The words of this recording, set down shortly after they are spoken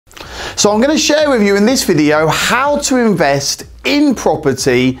So I'm going to share with you in this video how to invest in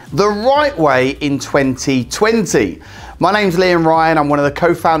property the right way in 2020. My name's Liam Ryan. I'm one of the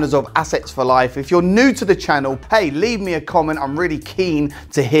co-founders of Assets for Life. If you're new to the channel, hey, leave me a comment. I'm really keen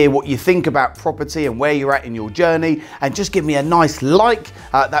to hear what you think about property and where you're at in your journey. And just give me a nice like.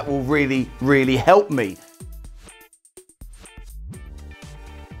 That will really help me.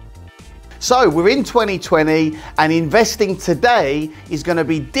 So we're in 2020 and investing today is going to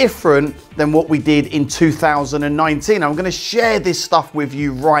be different than what we did in 2019. I'm going to share this stuff with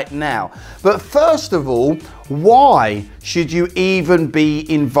you right now. But first of all, why should you even be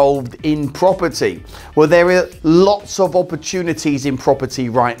involved in property? Well, there are lots of opportunities in property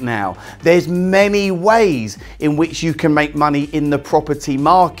right now. There's many ways in which you can make money in the property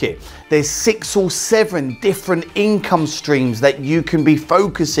market. There's 6 or 7 different income streams that you can be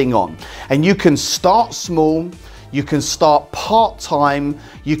focusing on. And you can start small, you can start part-time,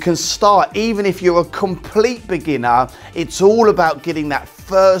 you can start even if you're a complete beginner. It's all about getting that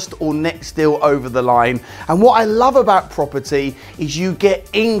first or next deal over the line. And what I love about property is you get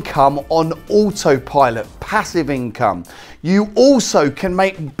income on autopilot, passive income. You also can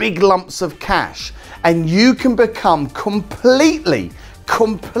make big lumps of cash and you can become completely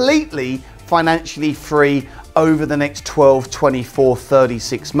financially free over the next 12, 24,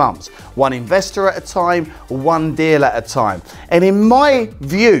 36 months. One investor at a time, one deal at a time. And in my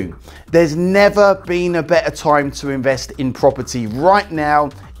view, there's never been a better time to invest in property right now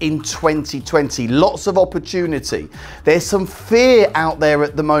in 2020. Lots of opportunity. There's some fear out there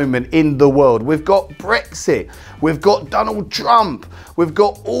at the moment in the world. We've got Brexit, we've got Donald Trump, we've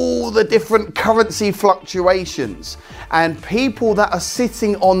got all the different currency fluctuations, and people that are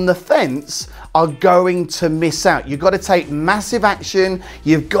sitting on the fence are going to miss out. You've got to take massive action.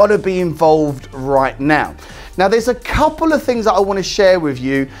 You've got to be involved right now. Now, there's a couple of things that I want to share with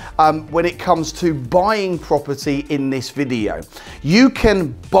you when it comes to buying property in this video. You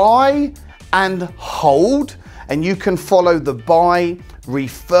can buy and hold, and you can follow the buy,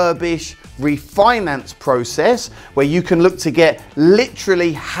 refurbish, refinance process where you can look to get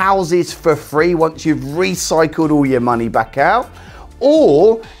literally houses for free once you've recycled all your money back out.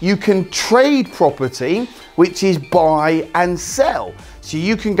 Or you can trade property, which is buy and sell. So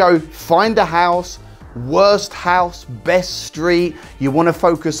you can go find a house, worst house, best street. You want to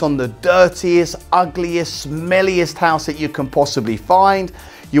focus on the dirtiest, ugliest, smelliest house that you can possibly find.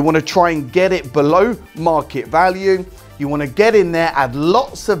 You want to try and get it below market value. You want to get in there, add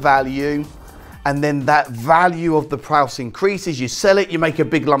lots of value, and then that value of the house increases. You sell it, you make a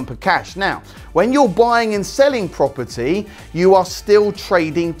big lump of cash. Now, when you're buying and selling property, you are still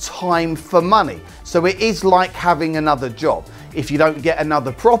trading time for money. So it is like having another job. If you don't get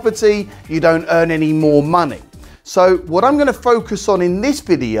another property, you don't earn any more money. So what I'm going to focus on in this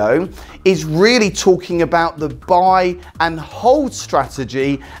video is really talking about the buy and hold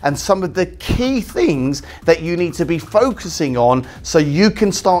strategy and some of the key things that you need to be focusing on so you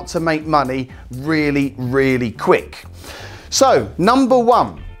can start to make money really quick. So number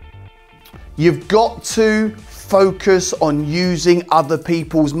one, you've got to focus on using other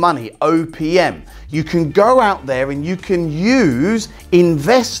people's money, OPM. You can go out there and you can use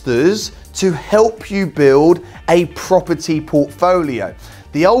investors to help you build a property portfolio.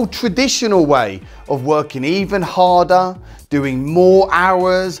 The old traditional way of working even harder, doing more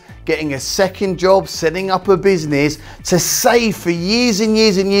hours, getting a second job, setting up a business to save for years and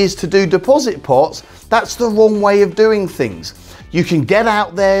years to do deposit pots, that's the wrong way of doing things. You can get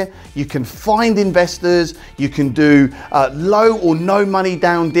out there, you can find investors, you can do low or no money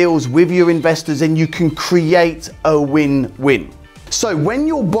down deals with your investors, and you can create a win-win. So when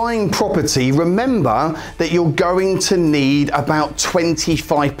you're buying property, remember that you're going to need about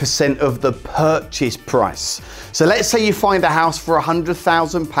 25% of the purchase price. So let's say you find a house for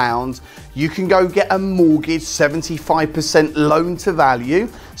 £100,000, you can go get a mortgage, 75% loan to value.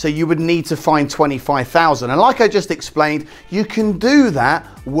 So you would need to find 25,000. And like I just explained, you can do that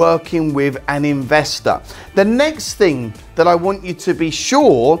working with an investor. The next thing that I want you to be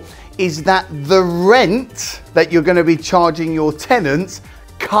sure is that the rent that you're going to be charging your tenants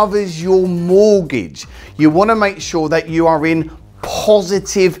covers your mortgage. You want to make sure that you are in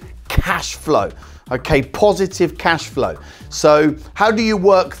positive cash flow. Okay, positive cash flow. So how do you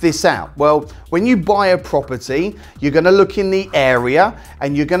work this out? Well, when you buy a property, you're going to look in the area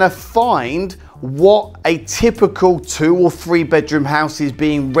and you're going to find what a typical 2 or 3 bedroom house is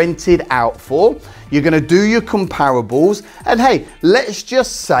being rented out for. You're going to do your comparables, and hey, let's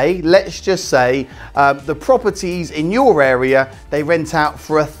just say the properties in your area, they rent out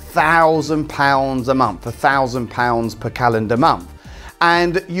for £1,000 a month, £1,000 per calendar month.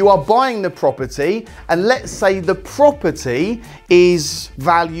 and you are buying the property, and let's say the property is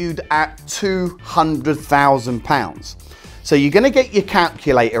valued at £200,000. So you're going to get your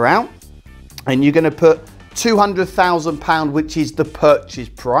calculator out and you're going to put £200,000, which is the purchase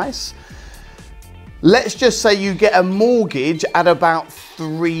price. Let's just say you get a mortgage at about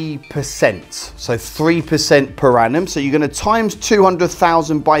 3%, so 3% per annum. So you're going to times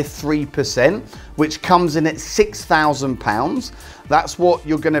 200,000 by 3%, which comes in at £6,000. That's what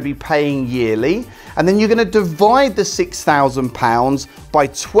you're going to be paying yearly. And then you're going to divide the £6,000 by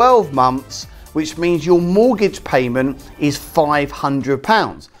 12 months, which means your mortgage payment is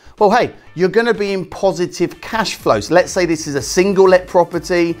 £500. Well, hey, you're going to be in positive cash flow. So let's say this is a single let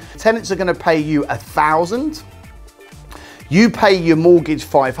property. Tenants are going to pay you £1,000. You pay your mortgage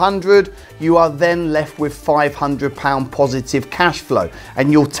 £500. You are then left with £500 positive cash flow.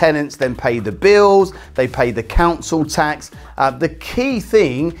 And your tenants then pay the bills, they pay the council tax. The key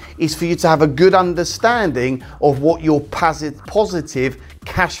thing is for you to have a good understanding of what your positive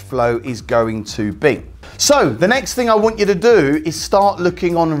cash flow is going to be. So the next thing I want you to do is start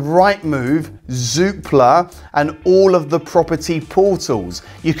looking on Rightmove, Zoopla, and all of the property portals.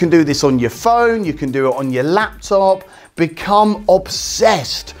 You can do this on your phone, you can do it on your laptop. Become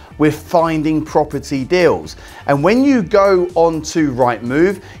obsessed with finding property deals. And when you go onto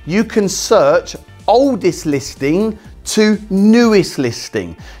Rightmove, you can search oldest listing to newest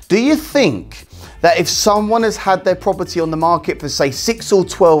listing. Do you think that if someone has had their property on the market for say 6 or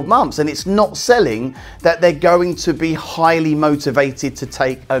 12 months and it's not selling, that they're going to be highly motivated to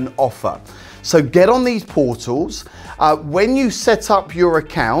take an offer? So get on these portals. When you set up your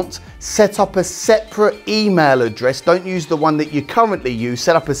account, set up a separate email address. Don't use the one that you currently use.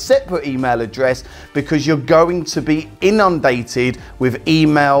 Set up a separate email address, because you're going to be inundated with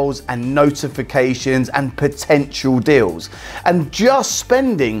emails and notifications and potential deals. And just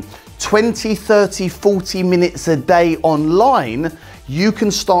spending 20, 30, 40 minutes a day online, you can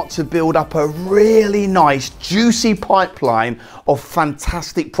start to build up a really nice, juicy pipeline of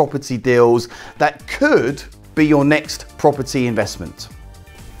fantastic property deals that could be your next property investment.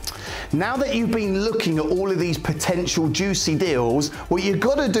 Now that you've been looking at all of these potential juicy deals, what you've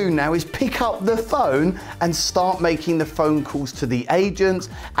got to do now is pick up the phone and start making the phone calls to the agents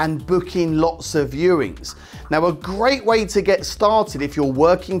and booking lots of viewings. Now, a great way to get started if you're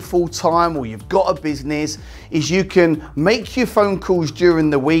working full-time or you've got a business is you can make your phone calls during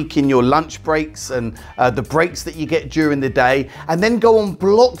the week in your lunch breaks and the breaks that you get during the day, and then go on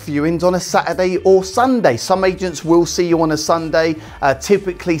block viewings on a Saturday or Sunday. Some agents will see you on a Sunday.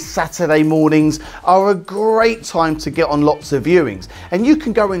 Typically Saturday mornings are a great time to get on lots of viewings, and you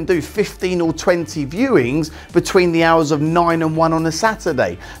can go and do 15 or 20 viewings between the hours of 9 and 1 on a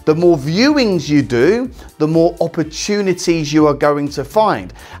Saturday. The more viewings you do, the more opportunities you are going to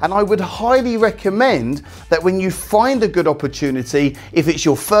find. And I would highly recommend that when you find a good opportunity, if it's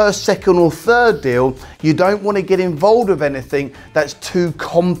your first, second or third deal, you don't want to get involved with anything that's too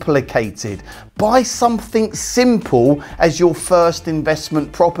complicated. Buy something simple as your first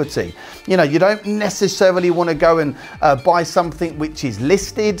investment property. You know, you don't necessarily want to go and buy something which is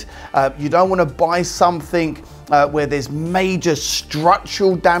listed. You don't want to buy something where there's major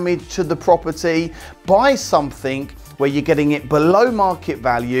structural damage to the property. Buy something where you're getting it below market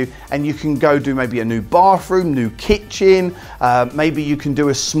value, and you can go do maybe a new bathroom, new kitchen, maybe you can do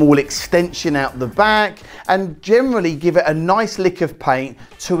a small extension out the back, and generally give it a nice lick of paint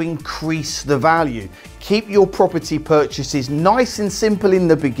to increase the value. Keep your property purchases nice and simple in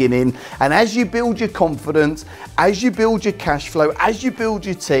the beginning, and as you build your confidence, as you build your cash flow, as you build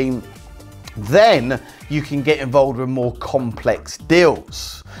your team, then you can get involved with more complex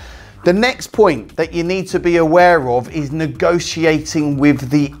deals. The next point that you need to be aware of is negotiating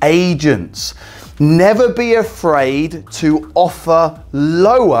with the agents. Never be afraid to offer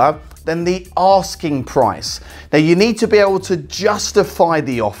lower than the asking price. Now you need to be able to justify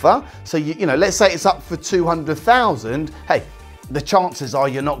the offer. So you know, let's say it's up for 200,000. Hey, the chances are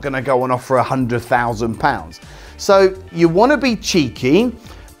you're not going to go and offer £100,000. So you want to be cheeky,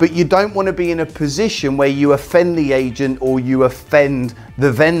 but you don't want to be in a position where you offend the agent or you offend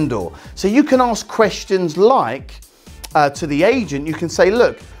the vendor. So you can ask questions like to the agent, you can say,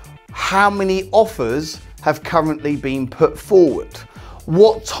 look, how many offers have currently been put forward?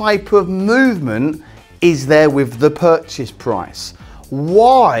 What type of movement is there with the purchase price?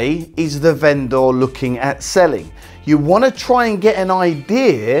 Why is the vendor looking at selling? You want to try and get an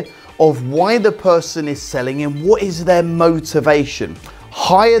idea of why the person is selling and what is their motivation.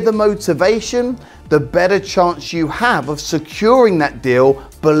 Higher the motivation, the better chance you have of securing that deal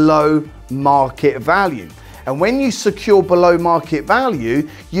below market value. And when you secure below market value,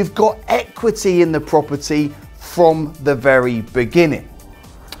 you've got equity in the property from the very beginning.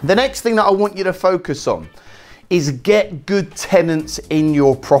 The next thing that I want you to focus on is get good tenants in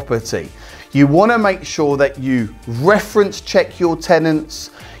your property. You want to make sure that you reference check your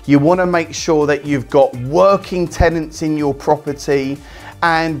tenants. You want to make sure that you've got working tenants in your property.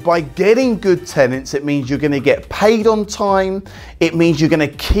 And by getting good tenants, it means you're going to get paid on time. It means you're going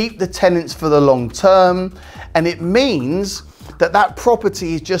to keep the tenants for the long term. And it means that that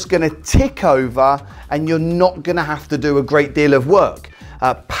property is just going to tick over and you're not going to have to do a great deal of work.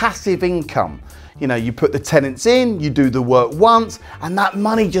 Passive income. You know, you put the tenants in, you do the work once, and that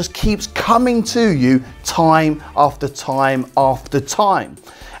money just keeps coming to you time after time after time.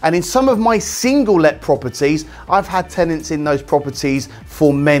 And in some of my single let properties, I've had tenants in those properties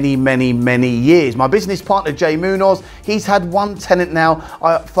for many, many, many years. My business partner, Jay Munoz, he's had one tenant now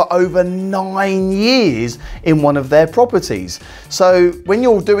for over 9 years in one of their properties. So when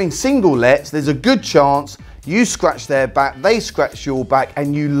you're doing single lets, there's a good chance you scratch their back, they scratch your back,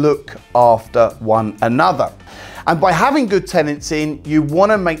 and you look after one another. And by having good tenants in, you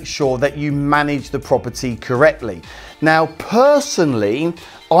want to make sure that you manage the property correctly. Now, personally,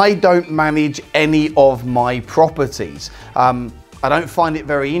 I don't manage any of my properties. I don't find it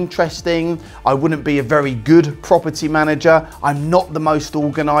very interesting. I wouldn't be a very good property manager. I'm not the most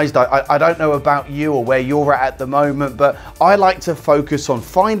organized. I don't know about you or where you're at the moment, but I like to focus on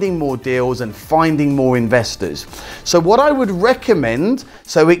finding more deals and finding more investors. So what I would recommend,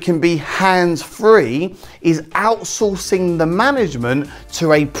 so it can be hands-free, is outsourcing the management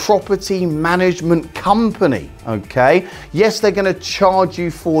to a property management company, okay? Yes, they're gonna charge you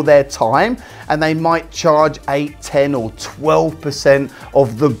for their time, and they might charge 8, 10, or 12%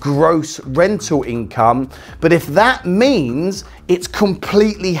 of the gross rental income. But if that means it's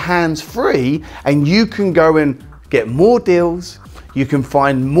completely hands-free and you can go and get more deals, you can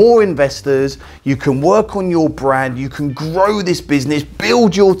find more investors, you can work on your brand, you can grow this business,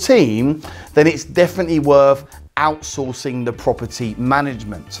 build your team, then it's definitely worth outsourcing the property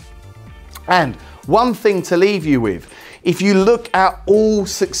management. And one thing to leave you with, if you look at all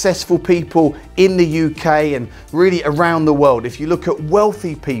successful people in the UK and really around the world, if you look at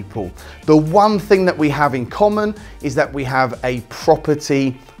wealthy people, the one thing that we have in common is that we have a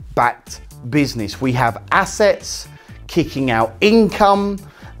property-backed business. We have assets kicking out income.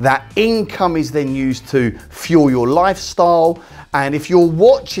 That income is then used to fuel your lifestyle. And if you're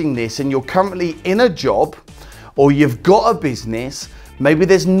watching this and you're currently in a job or you've got a business, maybe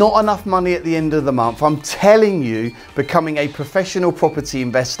there's not enough money at the end of the month, I'm telling you, becoming a professional property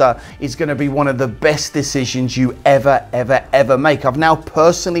investor is going to be one of the best decisions you ever make. I've now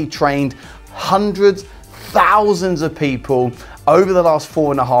personally trained hundreds, thousands of people over the last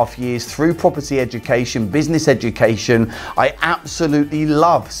 4.5 years through property education, business education. I absolutely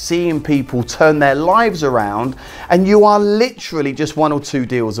love seeing people turn their lives around, and you are literally just 1 or 2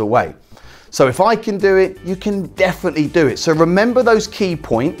 deals away. So if I can do it, you can definitely do it. So remember those key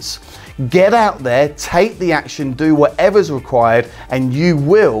points, get out there, take the action, do whatever's required, and you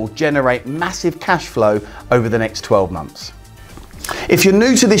will generate massive cash flow over the next 12 months. If you're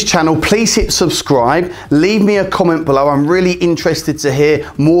new to this channel, please hit subscribe, leave me a comment below. I'm really interested to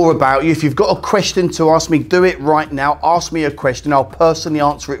hear more about you. If you've got a question to ask me, do it right now. Ask me a question, I'll personally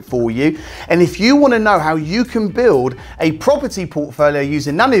answer it for you. And if you want to know how you can build a property portfolio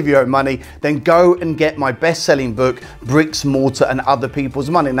using none of your own money, then go and get my best-selling book, Bricks, Mortar and Other People's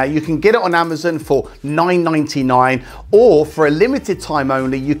Money. Now you can get it on Amazon for $9.99, or for a limited time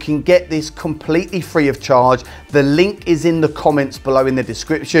only, you can get this completely free of charge. The link is in the comments below in the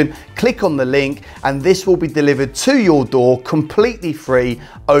description. Click on the link and this will be delivered to your door completely free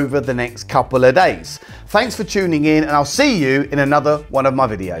over the next couple of days. Thanks for tuning in, and I'll see you in another one of my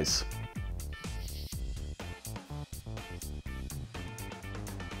videos.